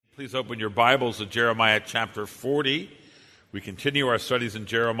Please open your Bibles to Jeremiah chapter 40. We continue our studies in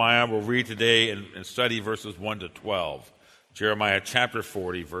Jeremiah. We'll read today and study verses 1 to 12. Jeremiah chapter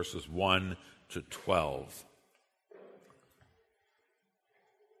 40, verses 1 to 12.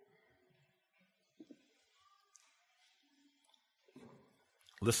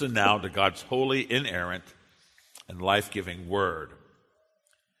 Listen now to God's holy, inerrant, and life-giving word.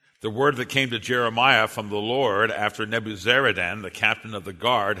 The word that came to Jeremiah from the Lord after Nebuzaradan, the captain of the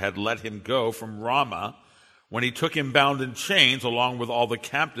guard, had let him go from Ramah, when he took him bound in chains along with all the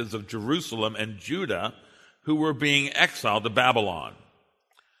captives of Jerusalem and Judah who were being exiled to Babylon.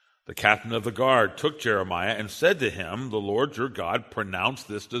 The captain of the guard took Jeremiah and said to him, "The Lord your God pronounced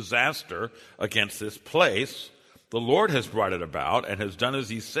this disaster against this place. The Lord has brought it about and has done as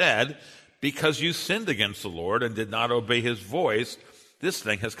he said, because you sinned against the Lord and did not obey his voice. This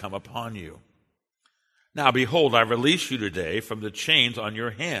thing has come upon you. Now, behold, I release you today from the chains on your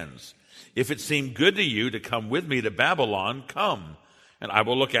hands. If it seem good to you to come with me to Babylon, come, and I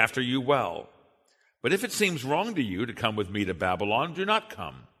will look after you well. But if it seems wrong to you to come with me to Babylon, do not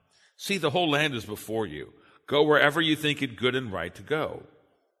come. See, the whole land is before you. Go wherever you think it good and right to go.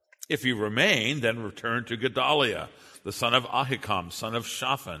 If you remain, then return to Gedaliah, the son of Ahikam, son of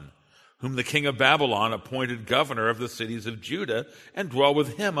Shaphan, whom the king of Babylon appointed governor of the cities of Judah, and dwell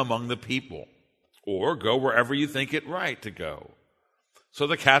with him among the people. Or go wherever you think it right to go." So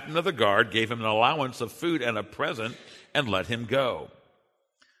the captain of the guard gave him an allowance of food and a present, and let him go.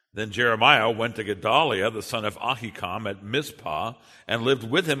 Then Jeremiah went to Gedaliah, the son of Ahikam, at Mizpah, and lived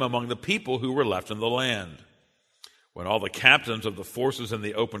with him among the people who were left in the land. When all the captains of the forces in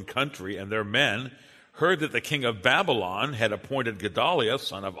the open country and their men heard that the king of Babylon had appointed Gedaliah,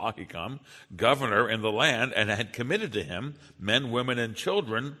 son of Ahikam, governor in the land, and had committed to him men, women, and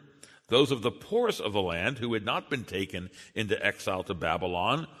children, those of the poorest of the land who had not been taken into exile to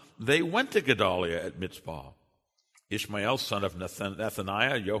Babylon, they went to Gedaliah at Mizpah. Ishmael, son of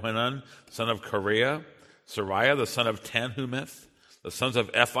Nethaniah, Johanan, son of Kareah, Sariah, the son of Tanhumeth, the sons of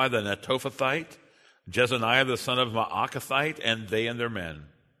Ephi the Netophathite, Jezaniah, the son of Maakathite, and they and their men.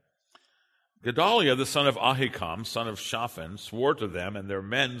 Gedaliah, the son of Ahikam, son of Shaphan, swore to them and their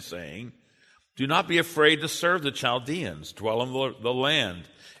men, saying, "Do not be afraid to serve the Chaldeans, dwell in the land,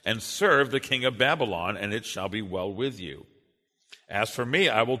 and serve the king of Babylon, and it shall be well with you. As for me,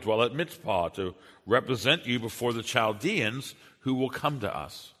 I will dwell at Mizpah to represent you before the Chaldeans who will come to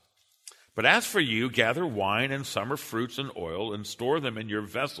us. But as for you, gather wine and summer fruits and oil, and store them in your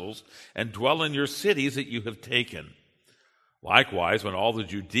vessels, and dwell in your cities that you have taken." Likewise, when all the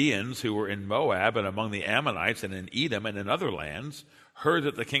Judeans who were in Moab and among the Ammonites and in Edom and in other lands heard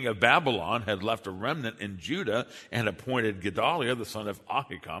that the king of Babylon had left a remnant in Judah and appointed Gedaliah, the son of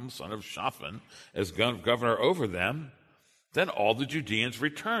Ahikam, son of Shaphan, as governor over them, then all the Judeans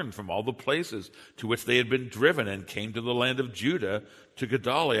returned from all the places to which they had been driven and came to the land of Judah to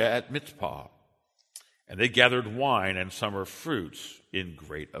Gedaliah at Mizpah. And they gathered wine and summer fruits in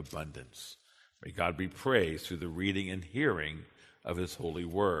great abundance. May God be praised through the reading and hearing of his holy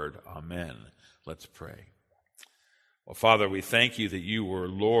word. Amen. Let's pray. Well, Father, we thank you that you were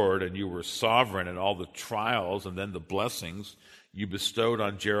Lord and you were sovereign in all the trials and then the blessings you bestowed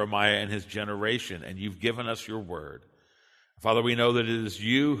on Jeremiah and his generation, and you've given us your word. Father, we know that it is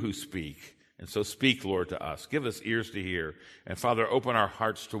you who speak, and so speak, Lord, to us. Give us ears to hear, and Father, open our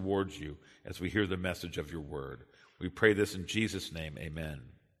hearts towards you as we hear the message of your word. We pray this in Jesus' name, amen.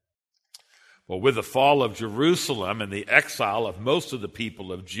 Well, with the fall of Jerusalem and the exile of most of the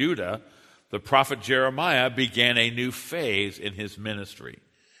people of Judah, the prophet Jeremiah began a new phase in his ministry.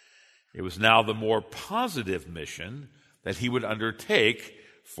 It was now the more positive mission that he would undertake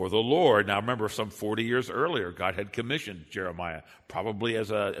for the Lord. Now remember, some 40 years earlier, God had commissioned Jeremiah, probably as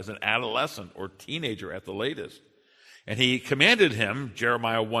an adolescent or teenager at the latest. And he commanded him,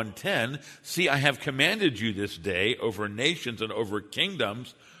 Jeremiah 1:10, "See, I have commanded you this day over nations and over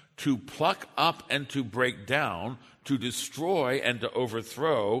kingdoms to pluck up and to break down, to destroy and to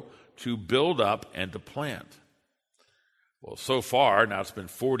overthrow, to build up and to plant." Well, so far, now it's been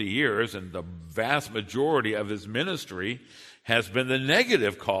 40 years, and the vast majority of his ministry has been the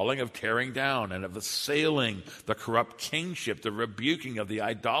negative calling of tearing down and of assailing the corrupt kingship, the rebuking of the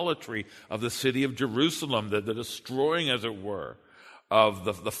idolatry of the city of Jerusalem, the destroying, as it were, of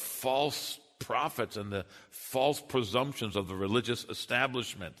the false prophets and the false presumptions of the religious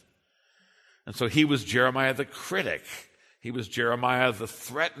establishment. And so he was Jeremiah the critic. He was Jeremiah the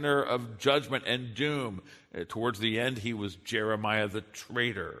threatener of judgment and doom. Towards the end, he was Jeremiah the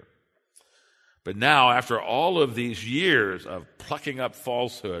traitor. But now, after all of these years of plucking up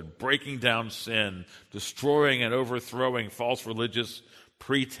falsehood, breaking down sin, destroying and overthrowing false religious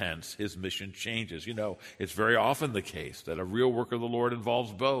pretense, his mission changes. You know, it's very often the case that a real work of the Lord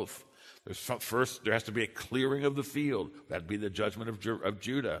involves both. First, there has to be a clearing of the field. That'd be the judgment of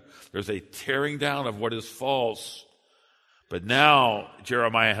Judah. There's a tearing down of what is false. But now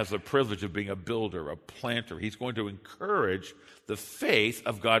Jeremiah has the privilege of being a builder, a planter. He's going to encourage the faith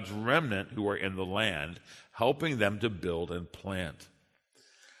of God's remnant who are in the land, helping them to build and plant.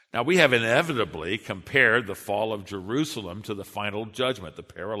 Now, we have inevitably compared the fall of Jerusalem to the final judgment, the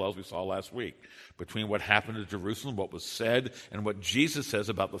parallels we saw last week between what happened to Jerusalem, what was said, and what Jesus says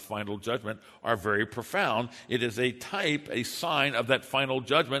about the final judgment are very profound. It is a type, a sign of that final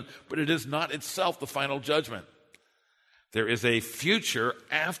judgment, but it is not itself the final judgment. There is a future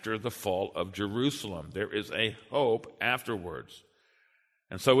after the fall of Jerusalem. There is a hope afterwards.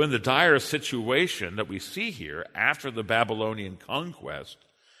 And so in the dire situation that we see here after the Babylonian conquest,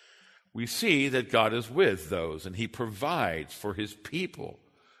 we see that God is with those, and he provides for his people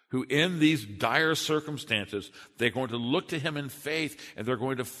who in these dire circumstances, they're going to look to him in faith, and they're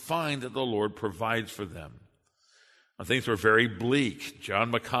going to find that the Lord provides for them. Now, things were very bleak.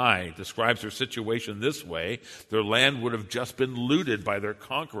 John Mackay describes their situation this way. Their land would have just been looted by their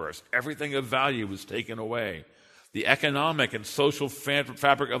conquerors. Everything of value was taken away. The economic and social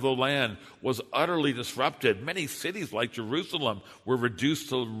fabric of the land was utterly disrupted. Many cities like Jerusalem were reduced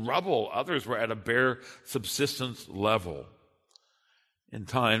to rubble. Others were at a bare subsistence level.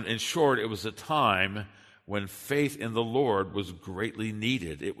 In short, it was a time when faith in the Lord was greatly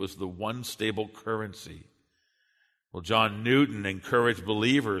needed. It was the one stable currency. Well, John Newton encouraged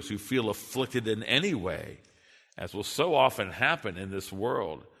believers who feel afflicted in any way, as will so often happen in this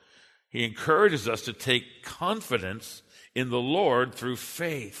world. He encourages us to take confidence in the Lord through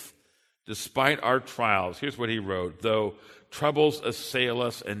faith, despite our trials. Here's what he wrote: though troubles assail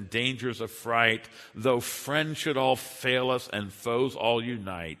us and dangers affright, though friends should all fail us and foes all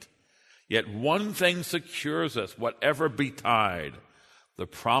unite, yet one thing secures us, whatever betide. The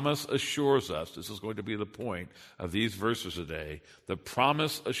promise assures us, this is going to be the point of these verses today, the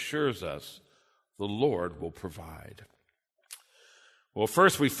promise assures us the Lord will provide. Well,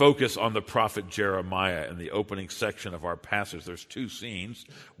 first we focus on the prophet Jeremiah in the opening section of our passage. There's two scenes,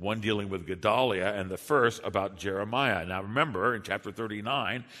 one dealing with Gedaliah and the first about Jeremiah. Now remember, in chapter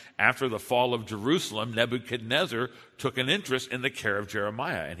 39, after the fall of Jerusalem, Nebuchadnezzar took an interest in the care of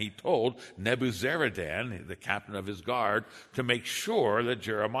Jeremiah, and he told Nebuzaradan, the captain of his guard, to make sure that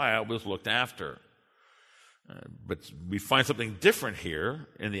Jeremiah was looked after. But we find something different here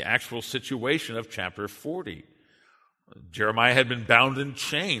in the actual situation of chapter 40. Jeremiah had been bound in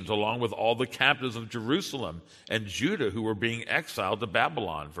chains along with all the captives of Jerusalem and Judah who were being exiled to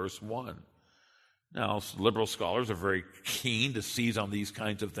Babylon, verse 1. Now, liberal scholars are very keen to seize on these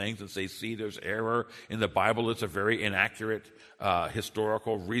kinds of things and say, see, there's error in the Bible. It's a very inaccurate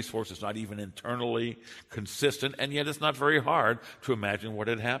historical resource. It's not even internally consistent, and yet it's not very hard to imagine what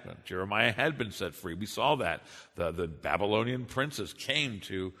had happened. Jeremiah had been set free. We saw that. The Babylonian princes came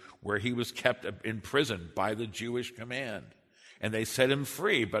to where he was kept in prison by the Jewish command, and they set him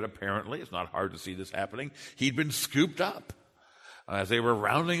free, but apparently, it's not hard to see this happening, he'd been scooped up as they were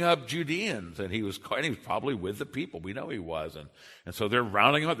rounding up Judeans, and he was probably with the people. We know he was, and so they're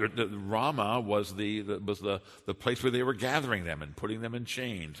rounding up. Ramah was the place where they were gathering them and putting them in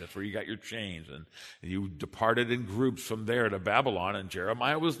chains. That's where you got your chains, and you departed in groups from there to Babylon. And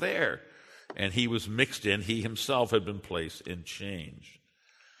Jeremiah was there, and he was mixed in. He himself had been placed in chains.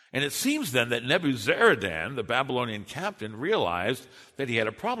 And it seems then that Nebuzaradan, the Babylonian captain, realized that he had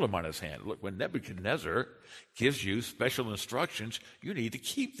a problem on his hand. Look, when Nebuchadnezzar gives you special instructions, you need to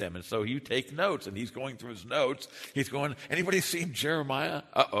keep them. And so you take notes, and he's going through his notes. He's going, anybody seen Jeremiah?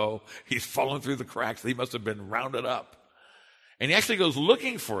 Uh-oh, he's fallen through the cracks. He must have been rounded up. And he actually goes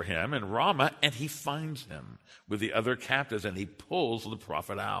looking for him in Ramah, and he finds him with the other captives, and he pulls the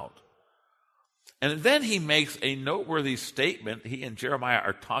prophet out. And then he makes a noteworthy statement. He and Jeremiah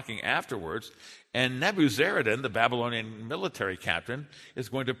are talking afterwards, and Nebuzaradan, the Babylonian military captain, is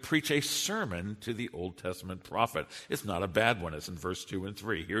going to preach a sermon to the Old Testament prophet. It's not a bad one. It's in verse 2 and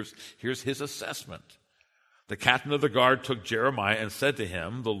 3. Here's his assessment. The captain of the guard took Jeremiah and said to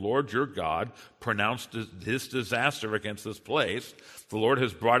him, the Lord your God pronounced his disaster against this place. The Lord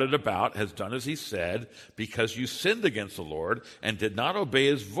has brought it about, has done as he said, because you sinned against the Lord and did not obey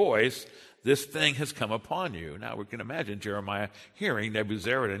his voice. This thing has come upon you. Now, we can imagine Jeremiah hearing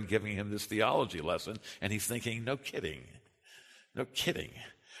Nebuzaradan giving him this theology lesson, and he's thinking, no kidding. No kidding.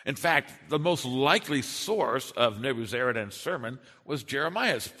 In fact, the most likely source of Nebuzaradan's sermon was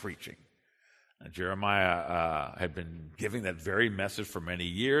Jeremiah's preaching. Jeremiah had been giving that very message for many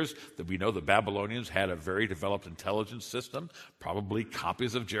years, that we know the Babylonians had a very developed intelligence system, probably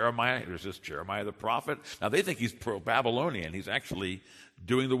copies of Jeremiah. There's this Jeremiah the prophet. Now, they think he's pro-Babylonian. He's actually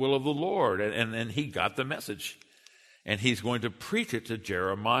doing the will of the Lord, and he got the message. And he's going to preach it to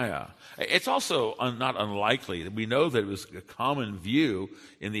Jeremiah. It's also not unlikely that we know that it was a common view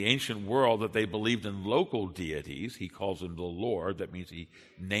in the ancient world that they believed in local deities. He calls him the Lord. That means he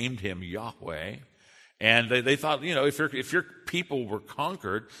named him Yahweh. And they thought, if your people were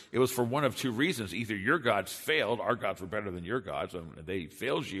conquered, it was for one of two reasons. Either your gods failed, our gods were better than your gods, and they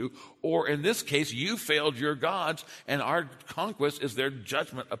failed you, or in this case, you failed your gods, and our conquest is their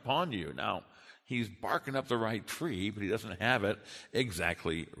judgment upon you. Now, he's barking up the right tree, but he doesn't have it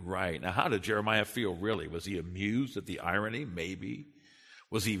exactly right. Now, how did Jeremiah feel, really? Was he amused at the irony? Maybe.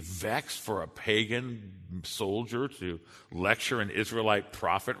 Was he vexed for a pagan soldier to lecture an Israelite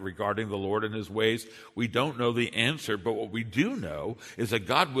prophet regarding the Lord and his ways? We don't know the answer, but what we do know is that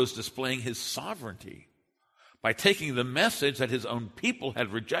God was displaying his sovereignty by taking the message that his own people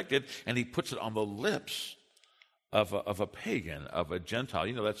had rejected, and he puts it on the lips of a pagan, of a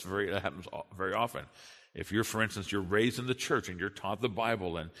Gentile. That happens very often. If you're, for instance, you're raised in the church and you're taught the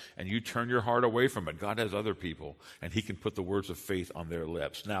Bible and you turn your heart away from it, God has other people, and he can put the words of faith on their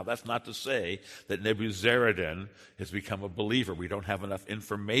lips. Now, that's not to say that Nebuzaradan has become a believer. We don't have enough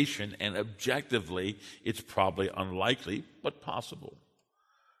information, and objectively, it's probably unlikely, but possible.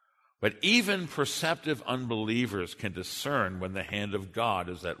 But even perceptive unbelievers can discern when the hand of God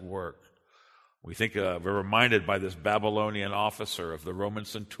is at work. We're reminded by this Babylonian officer of the Roman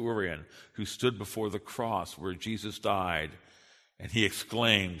centurion who stood before the cross where Jesus died, and he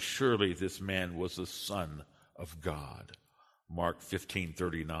exclaimed, "Surely this man was the Son of God." Mark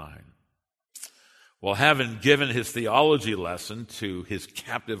 15:39. Well, having given his theology lesson to his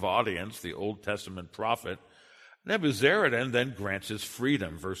captive audience, the Old Testament prophet, Nebuzaradan then grants his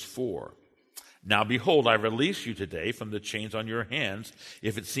freedom. Verse 4. "Now behold, I release you today from the chains on your hands.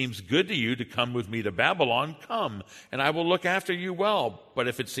 If it seems good to you to come with me to Babylon, come, and I will look after you well. But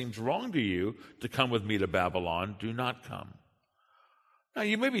if it seems wrong to you to come with me to Babylon, do not come." Now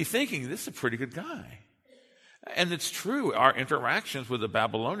you may be thinking, this is a pretty good guy. And it's true, our interactions with the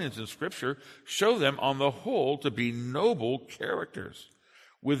Babylonians in Scripture show them on the whole to be noble characters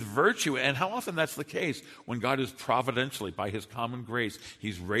with virtue. And how often that's the case when God is providentially, by his common grace,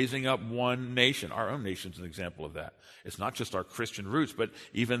 he's raising up one nation. Our own nation's an example of that. It's not just our Christian roots, but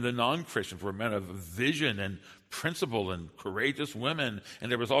even the non-Christians were men of vision and principle and courageous women,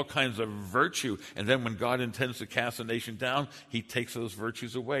 and there was all kinds of virtue. And then when God intends to cast a nation down, he takes those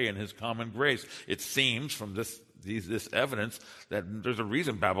virtues away in his common grace. It seems from this evidence that there's a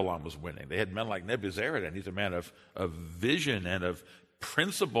reason Babylon was winning. They had men like Nebuzaradan. He's a man of vision and of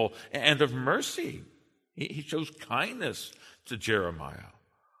principle and of mercy. He shows kindness to Jeremiah.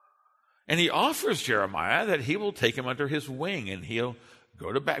 And he offers Jeremiah that he will take him under his wing, and he'll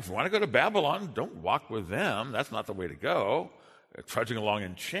go to If you want to go to Babylon, don't walk with them. That's not the way to go. Trudging along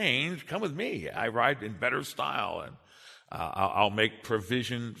in chains, come with me. I ride in better style, and I'll make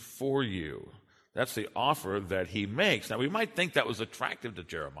provision for you. That's the offer that he makes. Now, we might think that was attractive to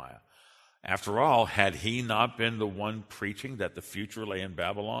Jeremiah. After all, had he not been the one preaching that the future lay in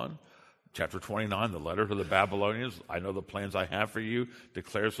Babylon? Chapter 29, the letter to the Babylonians, "I know the plans I have for you,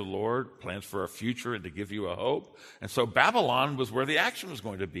 declares the Lord, plans for a future and to give you a hope." And so Babylon was where the action was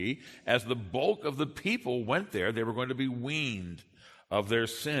going to be. As the bulk of the people went there, they were going to be weaned of their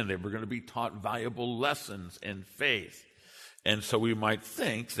sin. They were going to be taught valuable lessons in faith. And so we might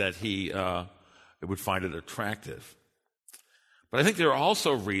think that he would find it attractive. But I think there are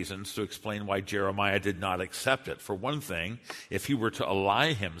also reasons to explain why Jeremiah did not accept it. For one thing, if he were to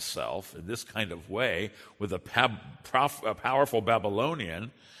ally himself in this kind of way with a powerful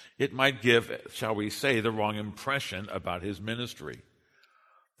Babylonian, it might give, shall we say, the wrong impression about his ministry.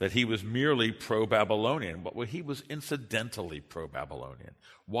 That he was merely pro-Babylonian, but he was incidentally pro-Babylonian.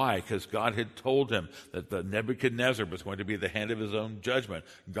 Why? Because God had told him that the Nebuchadnezzar was going to be the hand of his own judgment.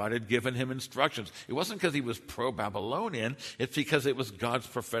 God had given him instructions. It wasn't because he was pro-Babylonian, it's because it was God's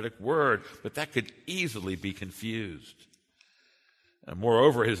prophetic word, but that could easily be confused. And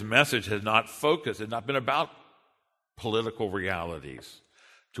moreover, his message had not been about political realities.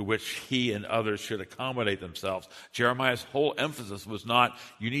 to which he and others should accommodate themselves. Jeremiah's whole emphasis was not,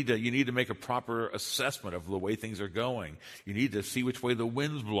 you need to make a proper assessment of the way things are going. You need to see which way the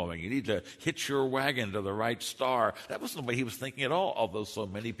wind's blowing. You need to hitch your wagon to the right star. That wasn't the way he was thinking at all, although so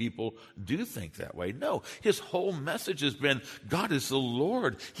many people do think that way. No, his whole message has been, God is the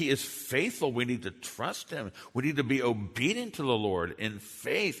Lord. He is faithful. We need to trust him. We need to be obedient to the Lord in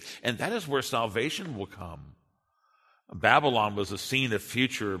faith, and that is where salvation will come. Babylon was a scene of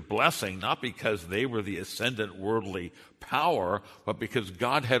future blessing, not because they were the ascendant worldly power, but because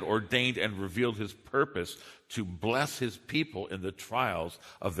God had ordained and revealed his purpose to bless his people in the trials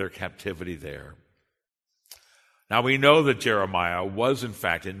of their captivity there. Now we know that Jeremiah was, in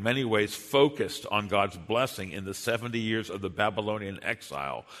fact, in many ways focused on God's blessing in the 70 years of the Babylonian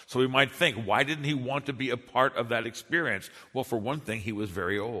exile. So we might think, why didn't he want to be a part of that experience? Well, for one thing, he was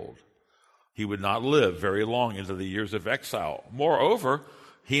very old. He would not live very long into the years of exile. Moreover,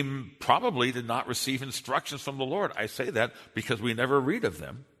 he probably did not receive instructions from the Lord. I say that because we never read of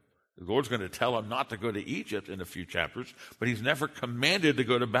them. The Lord's going to tell him not to go to Egypt in a few chapters, but he's never commanded to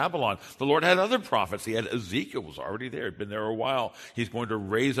go to Babylon. The Lord had other prophets. He had Ezekiel, was already there. He'd been there a while. He's going to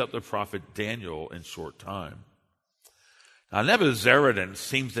raise up the prophet Daniel in short time. Now, Nebuzaradan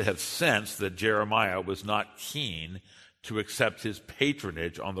seems to have sensed that Jeremiah was not keen to accept his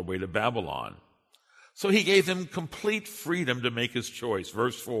patronage on the way to Babylon. So he gave him complete freedom to make his choice.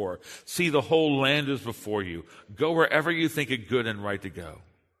 Verse 4, see, the whole land is before you. Go wherever you think it good and right to go.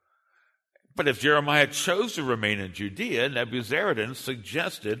 But if Jeremiah chose to remain in Judea, Nebuzaradan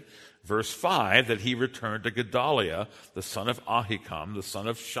suggested, verse 5, that he return to Gedaliah, the son of Ahikam, the son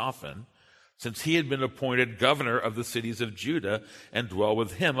of Shaphan, since he had been appointed governor of the cities of Judah, and dwell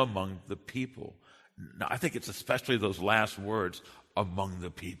with him among the people. Now, I think it's especially those last words, among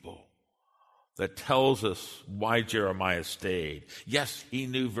the people, that tells us why Jeremiah stayed. Yes, he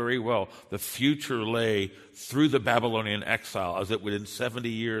knew very well the future lay through the Babylonian exile, as it would in 70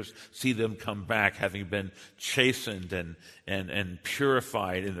 years see them come back, having been chastened and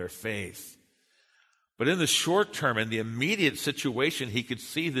purified in their faith. But in the short term, in the immediate situation, he could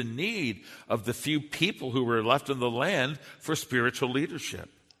see the need of the few people who were left in the land for spiritual leadership.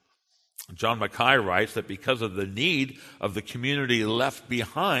 John Mackay writes that because of the need of the community left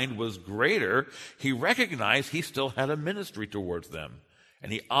behind was greater, he recognized he still had a ministry towards them,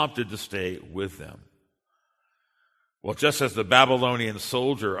 and he opted to stay with them. Well, just as the Babylonian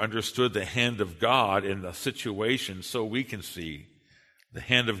soldier understood the hand of God in the situation, so we can see the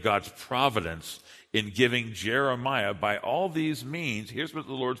hand of God's providence in giving Jeremiah, by all these means, here's what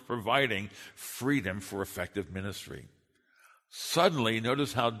the Lord's providing, freedom for effective ministry. Suddenly,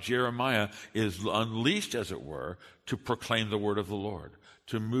 notice how Jeremiah is unleashed, as it were, to proclaim the word of the Lord,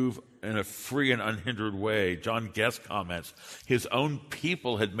 to move in a free and unhindered way. John Guest comments, his own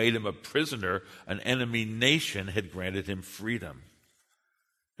people had made him a prisoner, an enemy nation had granted him freedom.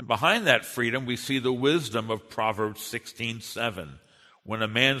 And behind that freedom, we see the wisdom of Proverbs 16:7. When a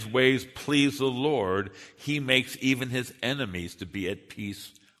man's ways please the Lord, he makes even his enemies to be at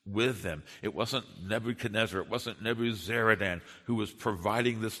peace with them. It wasn't Nebuchadnezzar, it wasn't Nebuzaradan who was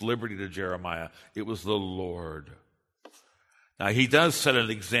providing this liberty to Jeremiah. It was the Lord. Now, he does set an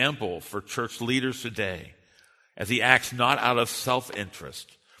example for church leaders today as he acts not out of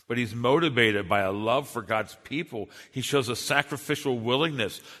self-interest, but he's motivated by a love for God's people. He shows a sacrificial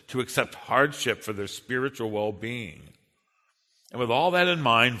willingness to accept hardship for their spiritual well-being. And with all that in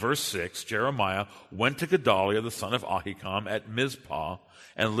mind, verse 6, Jeremiah went to Gedaliah, the son of Ahikam, at Mizpah,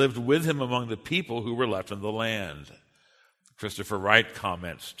 and lived with him among the people who were left in the land. Christopher Wright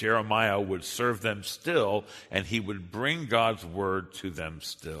comments, Jeremiah would serve them still, and he would bring God's word to them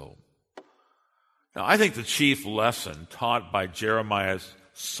still. Now, I think the chief lesson taught by Jeremiah's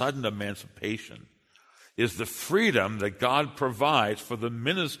sudden emancipation is the freedom that God provides for the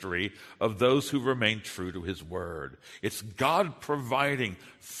ministry of those who remain true to his word. It's God providing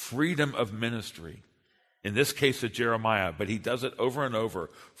freedom of ministry. In this case of Jeremiah, but he does it over and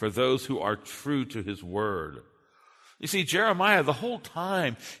over for those who are true to his word. You see, Jeremiah, the whole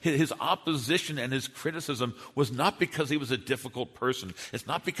time, his opposition and his criticism was not because he was a difficult person. It's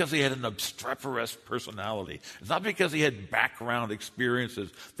not because he had an obstreperous personality. It's not because he had background experiences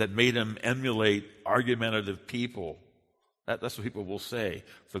that made him emulate argumentative people. That's what people will say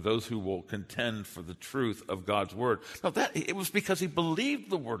for those who will contend for the truth of God's word. No, it was because he believed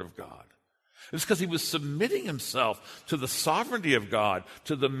the word of God. It was because he was submitting himself to the sovereignty of God,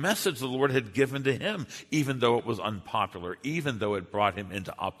 to the message the Lord had given to him, even though it was unpopular, even though it brought him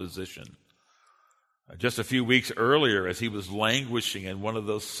into opposition. Just a few weeks earlier, as he was languishing in one of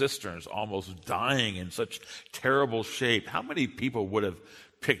those cisterns, almost dying in such terrible shape, how many people would have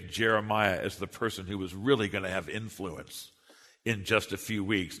picked Jeremiah as the person who was really going to have influence in just a few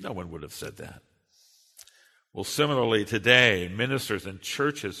weeks? No one would have said that. Well, similarly today, ministers and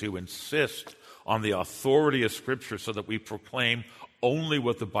churches who insist on the authority of Scripture so that we proclaim only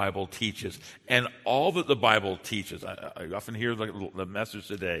what the Bible teaches and all that the Bible teaches. I often hear the message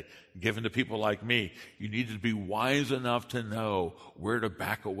today given to people like me. You need to be wise enough to know where to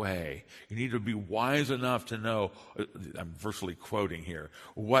back away. You need to be wise enough to know, I'm virtually quoting here,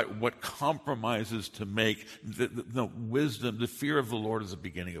 what compromises to make. Wisdom, the fear of the Lord is the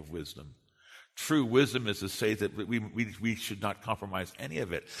beginning of wisdom. True wisdom is to say that we should not compromise any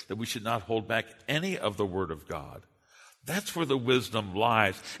of it, that we should not hold back any of the Word of God. That's where the wisdom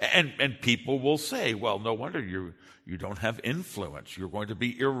lies. And people will say, well, no wonder you don't have influence. You're going to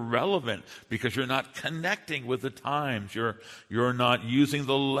be irrelevant because you're not connecting with the times. You're not using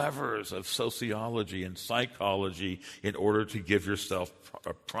the levers of sociology and psychology in order to give yourself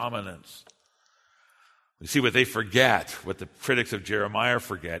prominence. You see, what they forget, what the critics of Jeremiah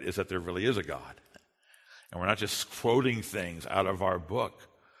forget, is that there really is a God. And we're not just quoting things out of our book.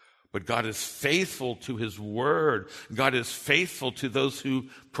 But God is faithful to His Word. God is faithful to those who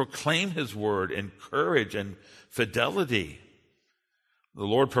proclaim His Word in courage and fidelity. The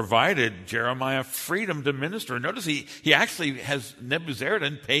Lord provided Jeremiah freedom to minister. Notice he actually has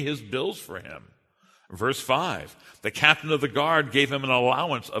Nebuzaradan pay his bills for him. Verse 5, the captain of the guard gave him an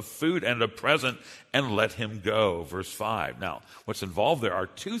allowance of food and a present and let him go. Verse 5. Now, what's involved there are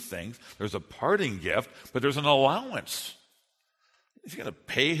two things. There's a parting gift, but there's an allowance. He's going to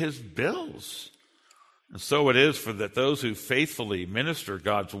pay his bills. And so it is for that those who faithfully minister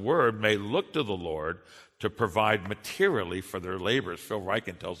God's word may look to the Lord to provide materially for their labors. Phil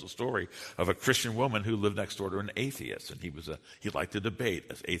Ryken tells the story of a Christian woman who lived next door to an atheist, and he liked to debate,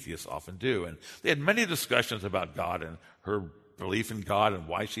 as atheists often do. And they had many discussions about God and her belief in God and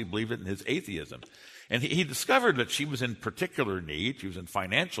why she believed it and his atheism. And he discovered that she was in particular need, she was in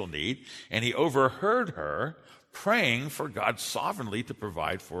financial need, and he overheard her praying for God sovereignly to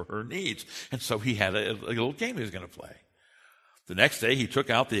provide for her needs. And so he had a little game he was going to play. The next day, he took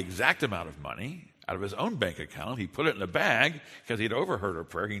out the exact amount of money out of his own bank account. He put it in a bag because he'd overheard her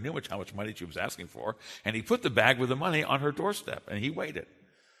prayer. He knew how much money she was asking for. And he put the bag with the money on her doorstep, and he waited.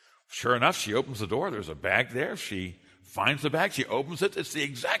 Sure enough, she opens the door. There's a bag there. She finds the bag. She opens it. It's the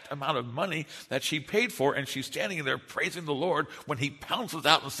exact amount of money that she paid for, and she's standing there praising the Lord when he pounces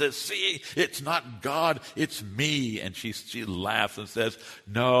out and says, see, it's not God, it's me. And she laughs and says,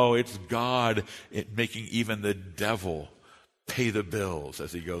 no, it's God making even the devil pay the bills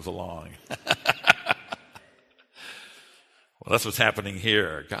as he goes along. Well, that's what's happening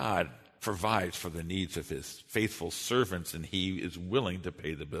here. God provides for the needs of his faithful servants, and he is willing to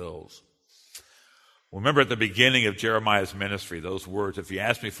pay the bills. Remember at the beginning of Jeremiah's ministry, those words, if you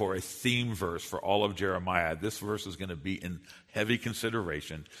ask me for a theme verse for all of Jeremiah, this verse is going to be in heavy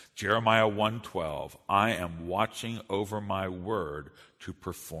consideration. Jeremiah 1:12, I am watching over my word to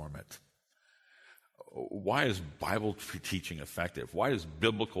perform it. Why is Bible teaching effective? Why is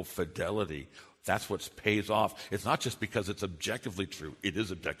biblical fidelity? That's what pays off. It's not just because it's objectively true. It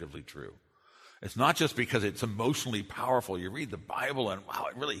is objectively true. It's not just because it's emotionally powerful. You read the Bible and, wow,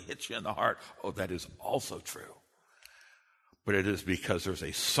 it really hits you in the heart. Oh, that is also true. But it is because there's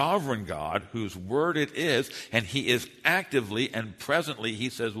a sovereign God whose word it is, and he is actively and presently, he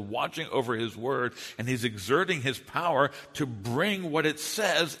says, watching over his word, and he's exerting his power to bring what it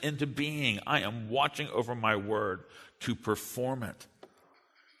says into being. I am watching over my word to perform it.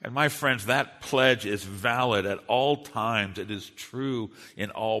 And my friends, that pledge is valid at all times. It is true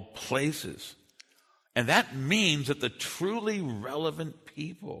in all places. And that means that the truly relevant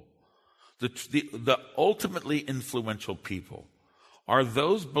people, the ultimately influential people, are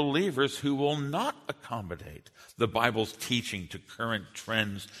those believers who will not accommodate the Bible's teaching to current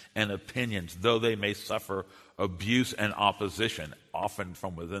trends and opinions, though they may suffer abuse and opposition, often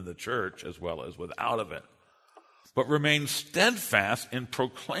from within the church as well as without of it, but remain steadfast in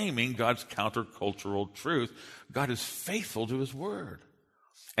proclaiming God's countercultural truth. God is faithful to his word,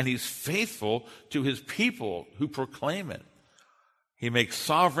 and he's faithful to his people who proclaim it. He makes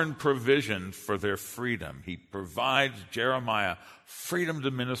sovereign provision for their freedom. He provides Jeremiah freedom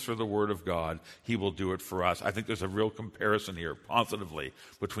to minister the word of God. He will do it for us. I think there's a real comparison here, positively,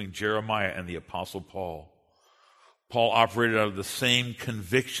 between Jeremiah and the Apostle Paul. Paul operated out of the same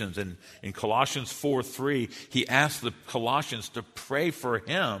convictions. And in Colossians 4:3, he asked the Colossians to pray for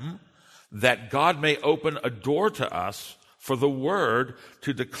him that God may open a door to us for the word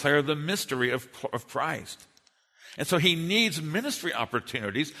to declare the mystery of Christ. And so he needs ministry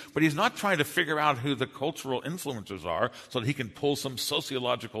opportunities, but he's not trying to figure out who the cultural influencers are so that he can pull some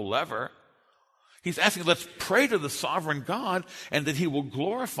sociological lever. He's asking, let's pray to the sovereign God and that he will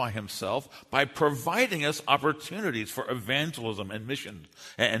glorify himself by providing us opportunities for evangelism and mission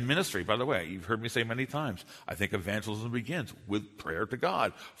and ministry. By the way, you've heard me say many times, I think evangelism begins with prayer to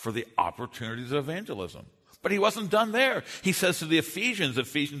God for the opportunities of evangelism. But he wasn't done there. He says to the Ephesians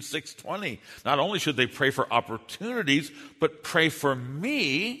 6:20, not only should they pray for opportunities, but pray for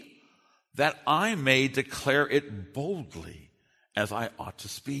me that I may declare it boldly as I ought to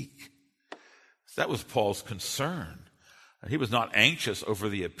speak. That was Paul's concern. He was not anxious over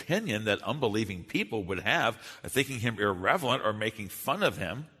the opinion that unbelieving people would have, thinking him irrelevant or making fun of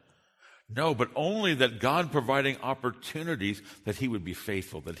him. No, but only that God providing opportunities that he would be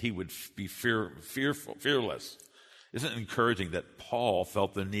faithful, that he would be fearless. Isn't it encouraging that Paul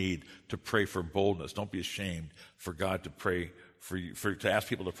felt the need to pray for boldness? Don't be ashamed for God to pray for you, to ask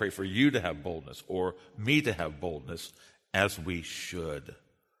people to pray for you to have boldness or me to have boldness, as we should.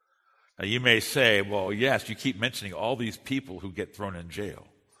 Now, you may say, well, yes, you keep mentioning all these people who get thrown in jail.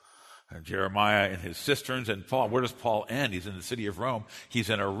 Jeremiah in his cisterns, and Paul, where does Paul end? He's in the city of Rome. He's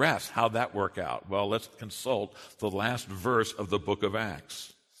in arrest. How'd that work out? Well, let's consult the last verse of the book of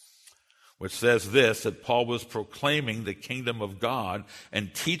Acts, which says this, that Paul was proclaiming the kingdom of God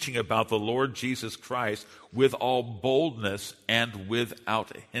and teaching about the Lord Jesus Christ with all boldness and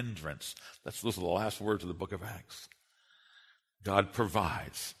without hindrance. Those are the last words of the book of Acts. God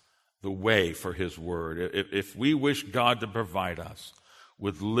provides the way for his word. If we wish God to provide us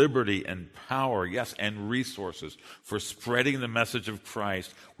with liberty and power, yes, and resources for spreading the message of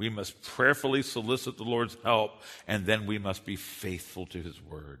Christ, we must prayerfully solicit the Lord's help, and then we must be faithful to his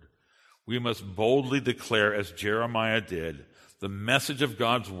word. We must boldly declare, as Jeremiah did, the message of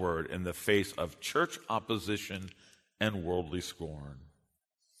God's word in the face of church opposition and worldly scorn.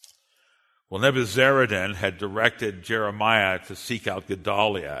 Well, Nebuzaradan had directed Jeremiah to seek out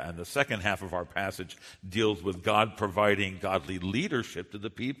Gedaliah, and the second half of our passage deals with God providing godly leadership to the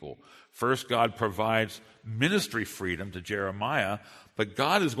people. First, God provides ministry freedom to Jeremiah, but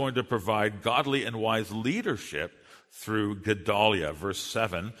God is going to provide godly and wise leadership through Gedaliah. Verse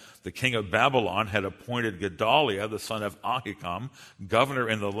 7, the king of Babylon had appointed Gedaliah, the son of Ahikam, governor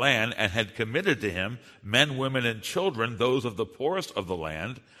in the land, and had committed to him men, women, and children, those of the poorest of the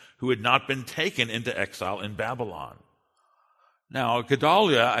land, who had not been taken into exile in Babylon. Now,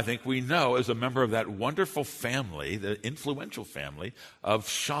 Gedaliah, I think we know, is a member of that wonderful family, the influential family of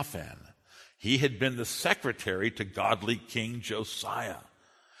Shaphan. He had been the secretary to godly King Josiah.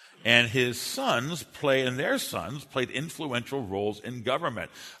 And his sons played influential roles in government.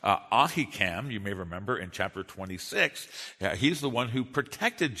 Ahikam, you may remember in chapter 26, he's the one who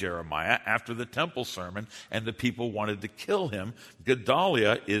protected Jeremiah after the temple sermon, and the people wanted to kill him.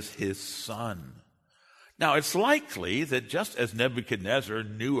 Gedaliah is his son. Now, it's likely that just as Nebuchadnezzar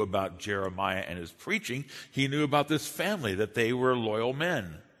knew about Jeremiah and his preaching, he knew about this family, that they were loyal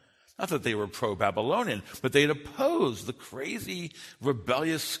men. Not that they were pro-Babylonian, but they had opposed the crazy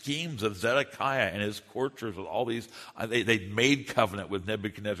rebellious schemes of Zedekiah and his courtiers with all these. They made covenant with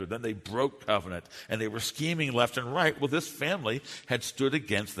Nebuchadnezzar, then they broke covenant, and they were scheming left and right. Well, this family had stood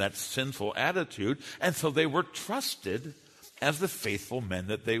against that sinful attitude, and so they were trusted as the faithful men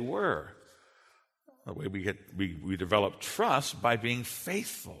that they were. The way we develop trust by being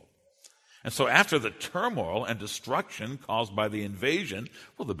faithful. And so after the turmoil and destruction caused by the invasion,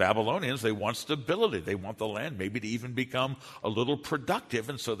 well, the Babylonians, they want stability. They want the land maybe to even become a little productive.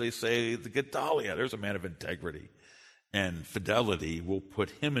 And so they say, the Gedaliah, there's a man of integrity and fidelity. We'll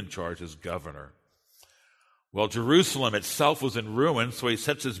put him in charge as governor. Well, Jerusalem itself was in ruin, so he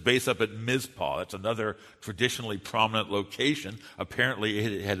sets his base up at Mizpah. That's another traditionally prominent location. Apparently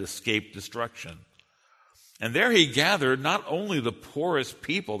it had escaped destruction. And there he gathered not only the poorest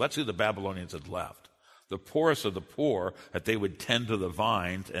people, that's who the Babylonians had left, the poorest of the poor, that they would tend to the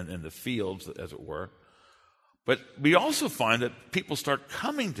vines and the fields, as it were. But we also find that people start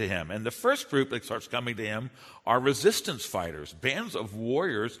coming to him. And the first group that starts coming to him are resistance fighters, bands of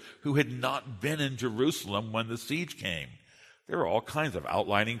warriors who had not been in Jerusalem when the siege came. There were all kinds of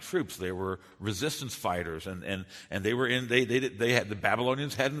outlining troops. They were resistance fighters, and they were the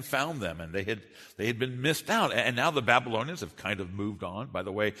Babylonians hadn't found them, and they had been missed out. And now the Babylonians have kind of moved on. By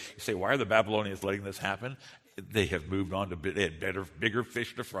the way, you say, why are the Babylonians letting this happen? They have moved on they had bigger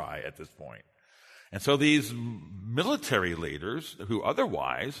fish to fry at this point. And so these military leaders, who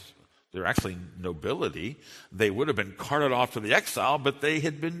otherwise, they're actually nobility, they would have been carted off to the exile, but they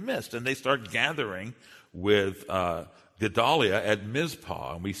had been missed, and they start gathering with Gedaliah at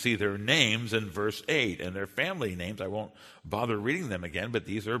Mizpah, and we see their names in verse 8, and their family names. I won't bother reading them again, but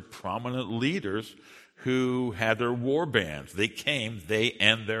these are prominent leaders who had their war bands. They came, they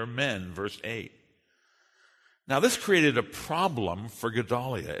and their men, verse 8. Now, this created a problem for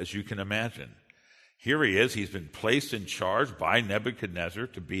Gedaliah, as you can imagine. Here he is. He's been placed in charge by Nebuchadnezzar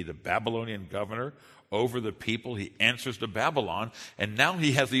to be the Babylonian governor over the people. He answers to Babylon, and now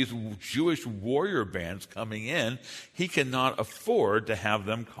he has these Jewish warrior bands coming in. He cannot afford to have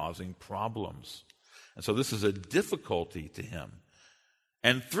them causing problems. And so this is a difficulty to him.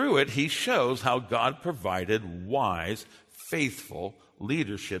 And through it, he shows how God provided wise, faithful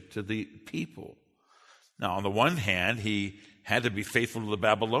leadership to the people. Now, on the one hand, he had to be faithful to the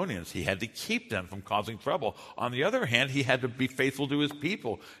Babylonians. He had to keep them from causing trouble. On the other hand, he had to be faithful to his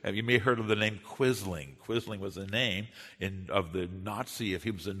people. You may have heard of the name Quisling. Quisling was the name of the Nazi, if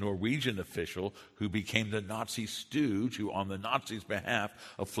he was a Norwegian official who became the Nazi stooge, who on the Nazis' behalf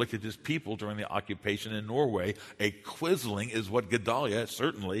afflicted his people during the occupation in Norway. A Quisling is what Gedaliah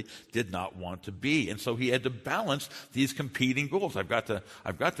certainly did not want to be. And so he had to balance these competing goals. I've got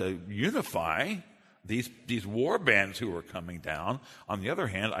to unify these war bands who are coming down. On the other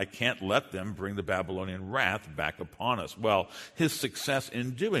hand, I can't let them bring the Babylonian wrath back upon us. Well, his success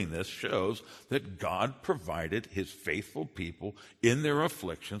in doing this shows that God provided his faithful people in their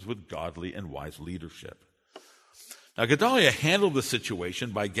afflictions with godly and wise leadership. Now, Gedaliah handled the situation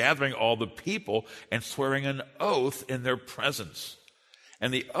by gathering all the people and swearing an oath in their presence.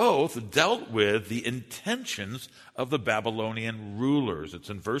 And the oath dealt with the intentions of the Babylonian rulers.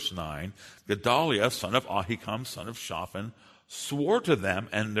 It's in verse 9. Gedaliah, son of Ahikam, son of Shaphan, swore to them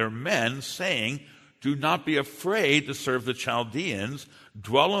and their men, saying, "Do not be afraid to serve the Chaldeans,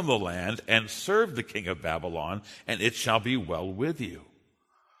 dwell in the land, and serve the king of Babylon, and it shall be well with you."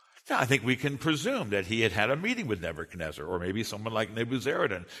 Now, I think we can presume that he had had a meeting with Nebuchadnezzar, or maybe someone like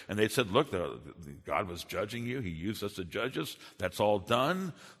Nebuzaradan, and they said, look, God was judging you. He used us to judge us. That's all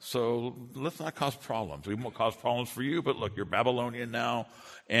done. So let's not cause problems. We won't cause problems for you, but look, you're Babylonian now,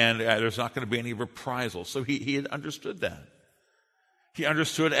 and there's not going to be any reprisals. So he had understood that. He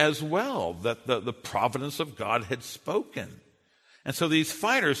understood as well that the providence of God had spoken. And so these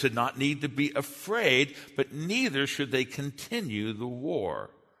fighters did not need to be afraid, but neither should they continue the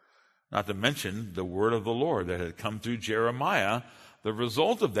war. Not to mention the word of the Lord that had come through Jeremiah. The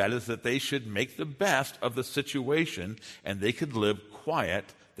result of that is that they should make the best of the situation and they could live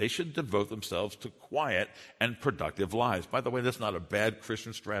quiet. They should devote themselves to quiet and productive lives. By the way, that's not a bad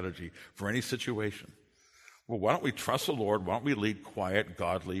Christian strategy for any situation. Well, why don't we trust the Lord? Why don't we lead quiet,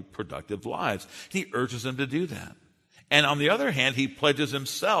 godly, productive lives? He urges them to do that. And on the other hand, he pledges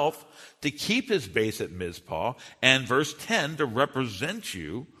himself to keep his base at Mizpah and verse 10 to represent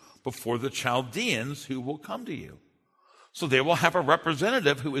you before the Chaldeans who will come to you. So they will have a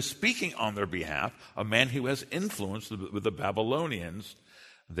representative who is speaking on their behalf, a man who has influence with the Babylonians.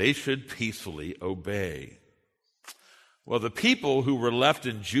 They should peacefully obey. Well, the people who were left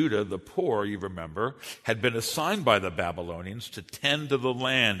in Judah, the poor, you remember, had been assigned by the Babylonians to tend to the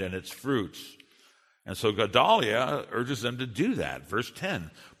land and its fruits. And so Gedaliah urges them to do that. Verse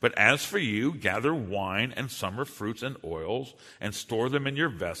 10, "But as for you, gather wine and summer fruits and oils, and store them in your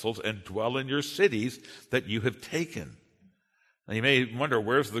vessels, and dwell in your cities that you have taken." Now you may wonder,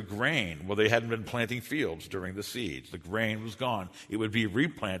 where's the grain? Well, they hadn't been planting fields during the siege. The grain was gone. It would be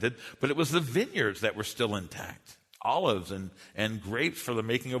replanted, but it was the vineyards that were still intact. Olives and grapes for the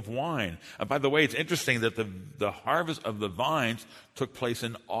making of wine. And by the way, it's interesting that the harvest of the vines took place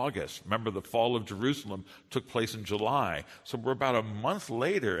in August. Remember, the fall of Jerusalem took place in July. So we're about a month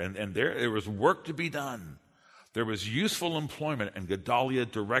later, and there was work to be done. There was useful employment, and Gedaliah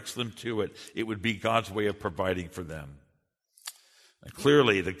directs them to it. It would be God's way of providing for them. And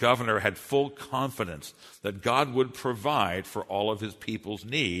clearly, the governor had full confidence that God would provide for all of his people's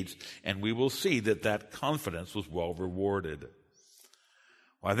needs, and we will see that that confidence was well rewarded.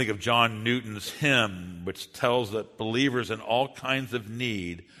 Well, I think of John Newton's hymn, which tells that believers in all kinds of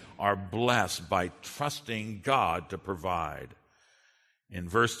need are blessed by trusting God to provide. In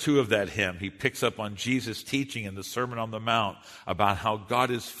verse 2 of that hymn, he picks up on Jesus' teaching in the Sermon on the Mount about how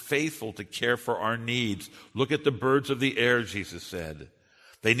God is faithful to care for our needs. Look at the birds of the air, Jesus said.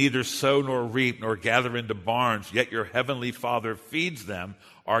 They neither sow nor reap nor gather into barns, yet your heavenly Father feeds them.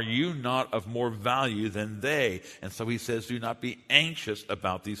 Are you not of more value than they? And so he says, do not be anxious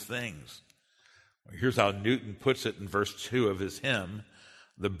about these things. Here's how Newton puts it in verse 2 of his hymn.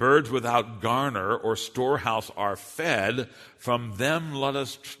 The birds without garner or storehouse are fed. From them let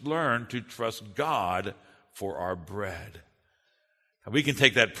us learn to trust God for our bread. And we can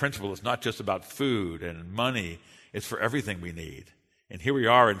take that principle. It's not just about food and money. It's for everything we need. And here we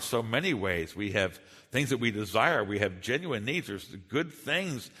are in so many ways. We have things that we desire. We have genuine needs. There's good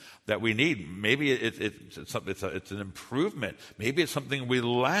things that we need. Maybe it's an improvement. Maybe it's something we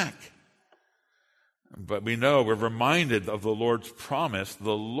lack. But we know, we're reminded of the Lord's promise,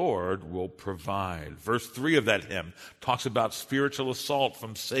 the Lord will provide. Verse 3 of that hymn talks about spiritual assault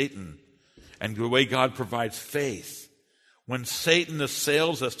from Satan and the way God provides faith. When Satan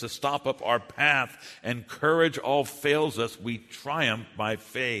assails us to stop up our path and courage all fails us, we triumph by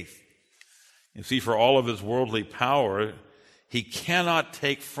faith. You see, for all of his worldly power, he cannot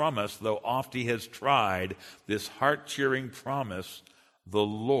take from us, though oft he has tried, this heart-cheering promise, the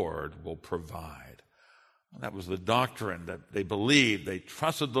Lord will provide. That was the doctrine that they believed. They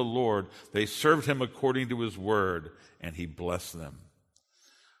trusted the Lord. They served him according to his word, and he blessed them.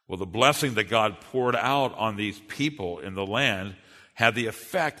 Well, the blessing that God poured out on these people in the land had the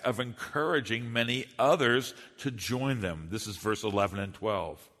effect of encouraging many others to join them. This is verse 11 and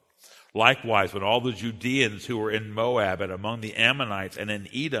 12. Likewise, when all the Judeans who were in Moab and among the Ammonites and in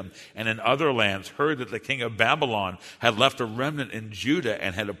Edom and in other lands heard that the king of Babylon had left a remnant in Judah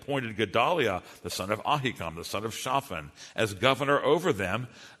and had appointed Gedaliah, the son of Ahikam, the son of Shaphan, as governor over them,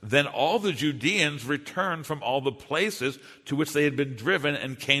 then all the Judeans returned from all the places to which they had been driven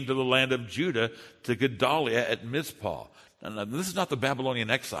and came to the land of Judah to Gedaliah at Mizpah. Now, this is not the Babylonian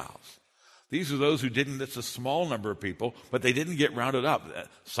exiles. These are those who didn't, it's a small number of people, but they didn't get rounded up.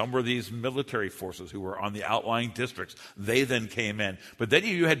 Some were these military forces who were on the outlying districts. They then came in. But then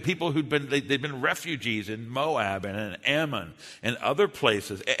you had people they'd been refugees in Moab and in Ammon and other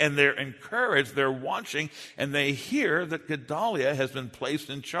places. And they're encouraged, they're watching, and they hear that Gedaliah has been placed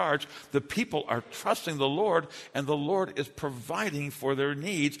in charge. The people are trusting the Lord, and the Lord is providing for their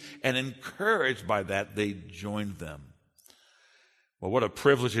needs, and encouraged by that, they joined them. Well, what a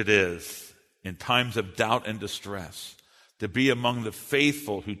privilege it is in times of doubt and distress to be among the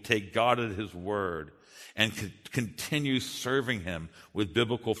faithful who take God at his word and continue serving him with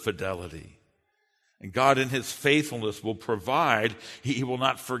biblical fidelity. And God in his faithfulness will provide. He will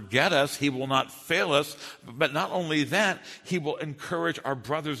not forget us. He will not fail us. But not only that, he will encourage our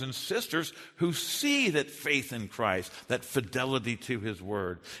brothers and sisters who see that faith in Christ, that fidelity to his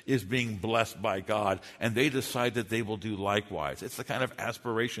word is being blessed by God. And they decide that they will do likewise. It's the kind of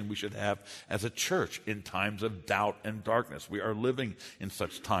aspiration we should have as a church in times of doubt and darkness. We are living in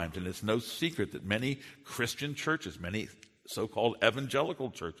such times. And it's no secret that many Christian churches, many so-called evangelical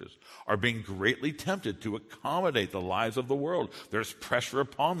churches are being greatly tempted to accommodate the lives of the world. There's pressure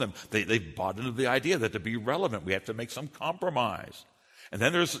upon them. They've bought into the idea that to be relevant, we have to make some compromise. And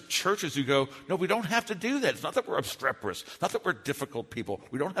then there's churches who go, no, we don't have to do that. It's not that we're obstreperous, not that we're difficult people.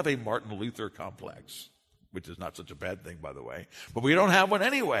 We don't have a Martin Luther complex, which is not such a bad thing, by the way. But we don't have one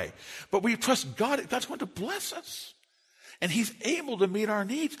anyway. But we trust God. God's going to bless us. And he's able to meet our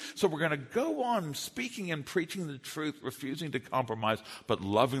needs. So we're going to go on speaking and preaching the truth, refusing to compromise, but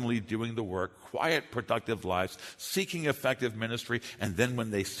lovingly doing the work, quiet, productive lives, seeking effective ministry. And then when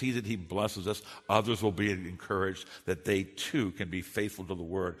they see that he blesses us, others will be encouraged that they too can be faithful to the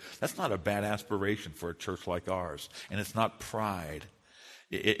word. That's not a bad aspiration for a church like ours. And it's not pride.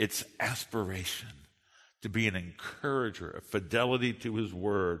 It's aspiration. To be an encourager, a fidelity to his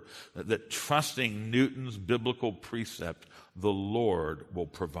word, that trusting Newton's biblical precept, the Lord will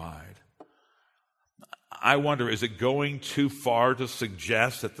provide. I wonder, is it going too far to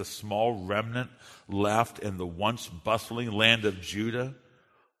suggest that the small remnant left in the once bustling land of Judah,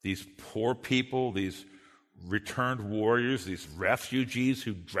 these poor people, these returned warriors, these refugees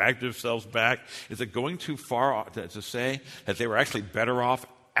who dragged themselves back, is it going too far to say that they were actually better off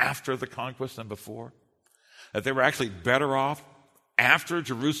after the conquest than before? That they were actually better off after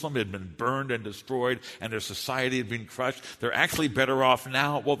Jerusalem had been burned and destroyed and their society had been crushed? They're actually better off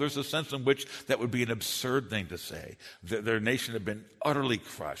now. Well, there's a sense in which that would be an absurd thing to say. Their nation had been utterly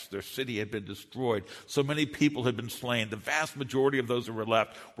crushed. Their city had been destroyed. So many people had been slain. The vast majority of those who were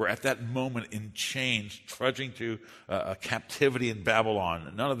left were at that moment in chains, trudging to a captivity in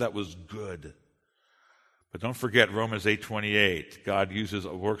Babylon. None of that was good. But don't forget Romans 8:28. God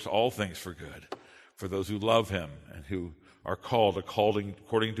works all things for good for those who love him and who are called according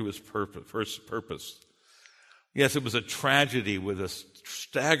to his purpose. Yes, it was a tragedy with a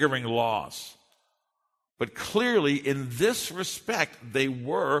staggering loss. But clearly, in this respect, they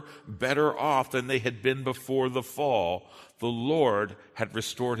were better off than they had been before the fall. The Lord had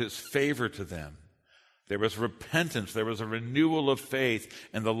restored his favor to them. There was repentance, there was a renewal of faith,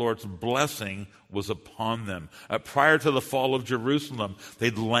 and the Lord's blessing was upon them. Prior to the fall of Jerusalem,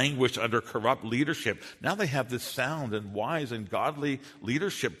 they'd languished under corrupt leadership. Now they have this sound and wise and godly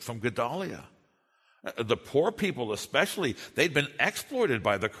leadership from Gedaliah. The poor people especially, they'd been exploited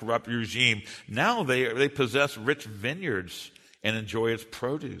by the corrupt regime. Now they possess rich vineyards and enjoy its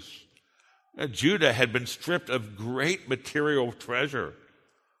produce. Judah had been stripped of great material treasure,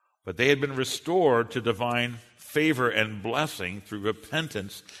 but they had been restored to divine favor and blessing through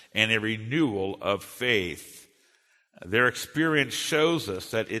repentance and a renewal of faith. Their experience shows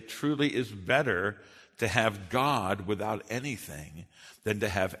us that it truly is better to have God without anything than to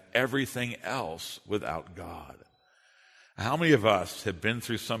have everything else without God. How many of us have been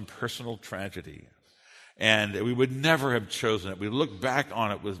through some personal tragedy and we would never have chosen it? We look back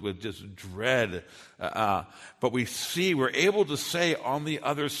on it with just dread, but we're able to say on the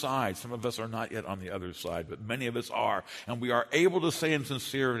other side, some of us are not yet on the other side, but many of us are, and we are able to say in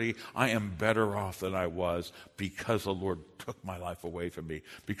sincerity, I am better off than I was because the Lord took my life away from me,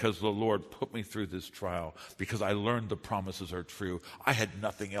 because the Lord put me through this trial, because I learned the promises are true. I had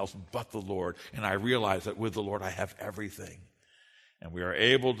nothing else but the Lord, and I realized that with the Lord I have everything. And we are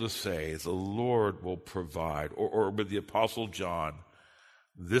able to say, the Lord will provide. Or with the Apostle John,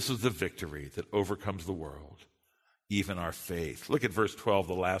 this is the victory that overcomes the world, even our faith. Look at verse 12,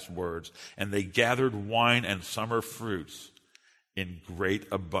 the last words. And they gathered wine and summer fruits in great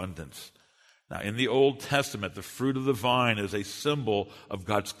abundance. Now, in the Old Testament, the fruit of the vine is a symbol of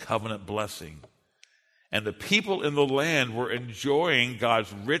God's covenant blessing. And the people in the land were enjoying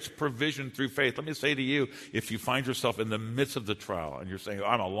God's rich provision through faith. Let me say to you, if you find yourself in the midst of the trial and you're saying,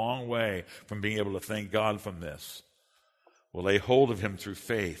 I'm a long way from being able to thank God from this, well, lay hold of him through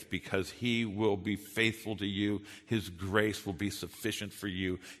faith, because he will be faithful to you. His grace will be sufficient for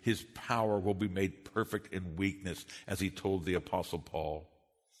you. His power will be made perfect in weakness, as he told the Apostle Paul.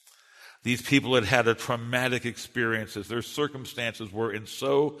 These people had had a traumatic experiences. Their circumstances were in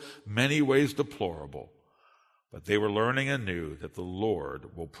so many ways deplorable. But they were learning anew that the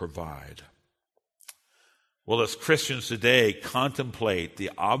Lord will provide. Well, as Christians today contemplate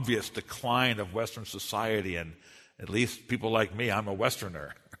the obvious decline of Western society, and at least people like me, I'm a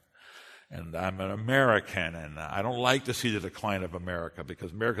Westerner, and I'm an American, and I don't like to see the decline of America,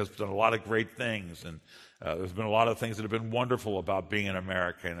 because America's done a lot of great things, and there's been a lot of things that have been wonderful about being an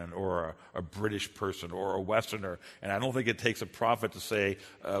American or a British person or a Westerner. And I don't think it takes a prophet to say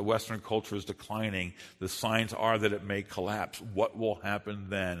Western culture is declining. The signs are that it may collapse. What will happen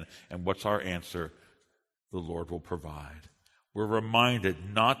then? And what's our answer? The Lord will provide. We're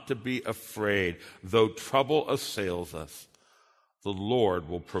reminded not to be afraid. Though trouble assails us, the Lord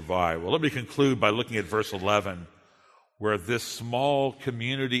will provide. Well, let me conclude by looking at verse 11, where this small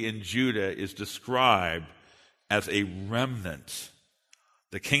community in Judah is described as a remnant.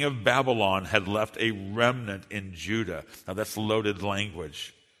 The king of Babylon had left a remnant in Judah. Now that's loaded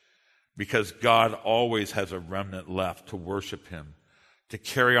language, because God always has a remnant left to worship him, to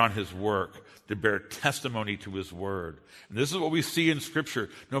carry on his work, to bear testimony to his word. And this is what we see in Scripture.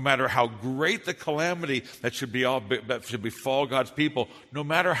 No matter how great the calamity that should befall God's people, no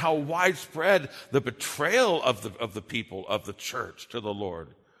matter how widespread the betrayal of the people of the church to the Lord,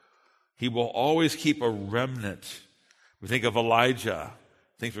 he will always keep a remnant. We think of Elijah.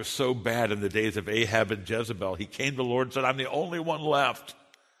 Things were so bad in the days of Ahab and Jezebel. He came to the Lord and said, I'm the only one left.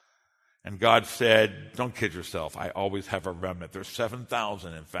 And God said, don't kid yourself. I always have a remnant. There's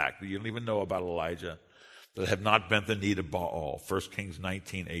 7,000, in fact, that you don't even know about Elijah, that have not bent the knee to Baal. 1 Kings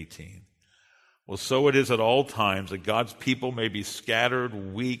 19:18. Well, so it is at all times that God's people may be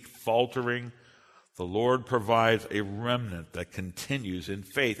scattered, weak, faltering. The Lord provides a remnant that continues in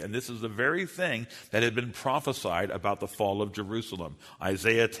faith. And this is the very thing that had been prophesied about the fall of Jerusalem.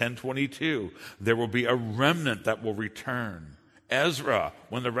 Isaiah 10:22, there will be a remnant that will return. Ezra,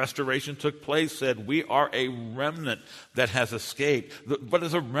 when the restoration took place, said, we are a remnant that has escaped. What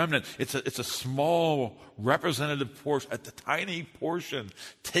is a remnant? It's a small representative portion, a tiny portion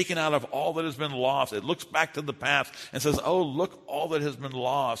taken out of all that has been lost. It looks back to the past and says, oh, look, all that has been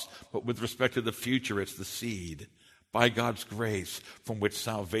lost. But with respect to the future, it's the seed, by God's grace, from which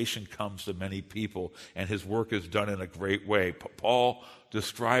salvation comes to many people, and his work is done in a great way. Paul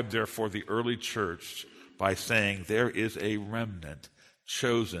described, therefore, the early church by saying there is a remnant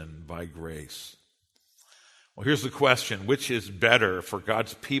chosen by grace. Well, here's the question. Which is better for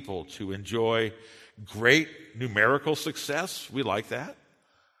God's people, to enjoy great numerical success? We like that.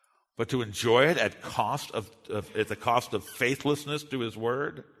 But to enjoy it at the cost of faithlessness to his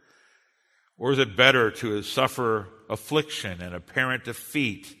word? Or is it better to suffer affliction and apparent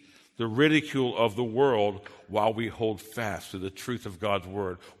defeat the ridicule of the world, while we hold fast to the truth of God's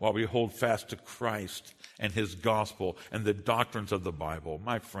word, while we hold fast to Christ and his gospel and the doctrines of the Bible.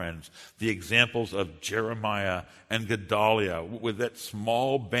 My friends, the examples of Jeremiah and Gedaliah, with that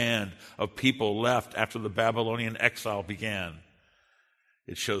small band of people left after the Babylonian exile began,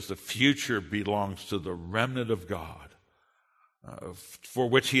 it shows the future belongs to the remnant of God, for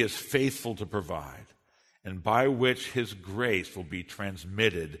which he is faithful to provide, and by which his grace will be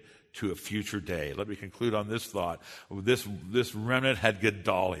transmitted to a future day. Let me conclude on this thought. This remnant had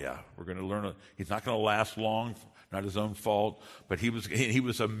Gedaliah. We're going to learn he's not going to last long, not his own fault, but he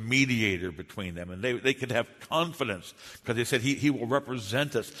was a mediator between them, and they could have confidence because they said he will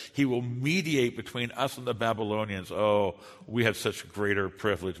represent us. He will mediate between us and the Babylonians. Oh, we have such greater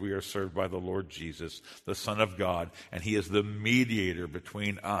privilege. We are served by the Lord Jesus, the Son of God, and he is the mediator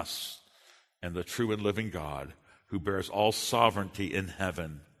between us and the true and living God who bears all sovereignty in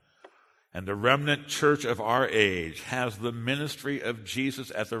heaven. And the remnant church of our age has the ministry of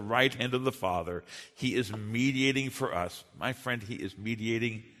Jesus at the right hand of the Father. He is mediating for us. My friend, he is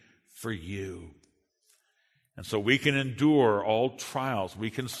mediating for you. And so we can endure all trials. We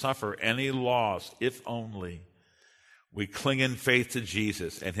can suffer any loss, if only we cling in faith to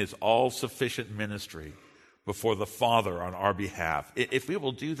Jesus and his all-sufficient ministry before the Father on our behalf. If we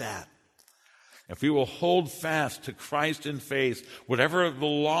will do that, if we will hold fast to Christ in faith, whatever the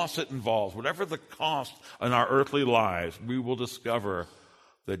loss it involves, whatever the cost in our earthly lives, we will discover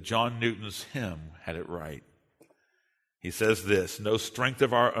that John Newton's hymn had it right. He says this, "No strength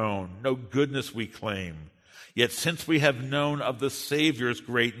of our own, no goodness we claim. Yet since we have known of the Savior's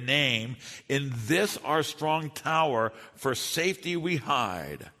great name, in this our strong tower for safety we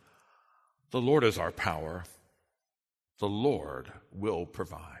hide. The Lord is our power. The Lord will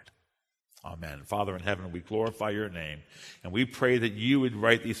provide." Amen. Father in heaven, we glorify your name, and we pray that you would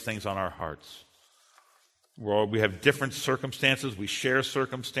write these things on our hearts. We have different circumstances, we share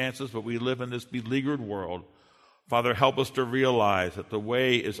circumstances, but we live in this beleaguered world. Father, help us to realize that the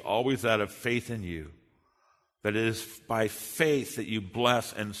way is always that of faith in you, that it is by faith that you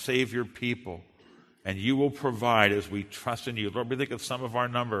bless and save your people, and you will provide as we trust in you. Lord, we think of some of our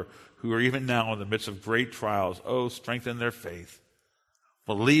number who are even now in the midst of great trials. Oh, strengthen their faith,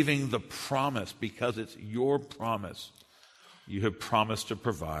 believing the promise, because it's your promise. You have promised to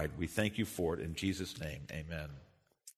provide. We thank you for it. In Jesus' name, amen.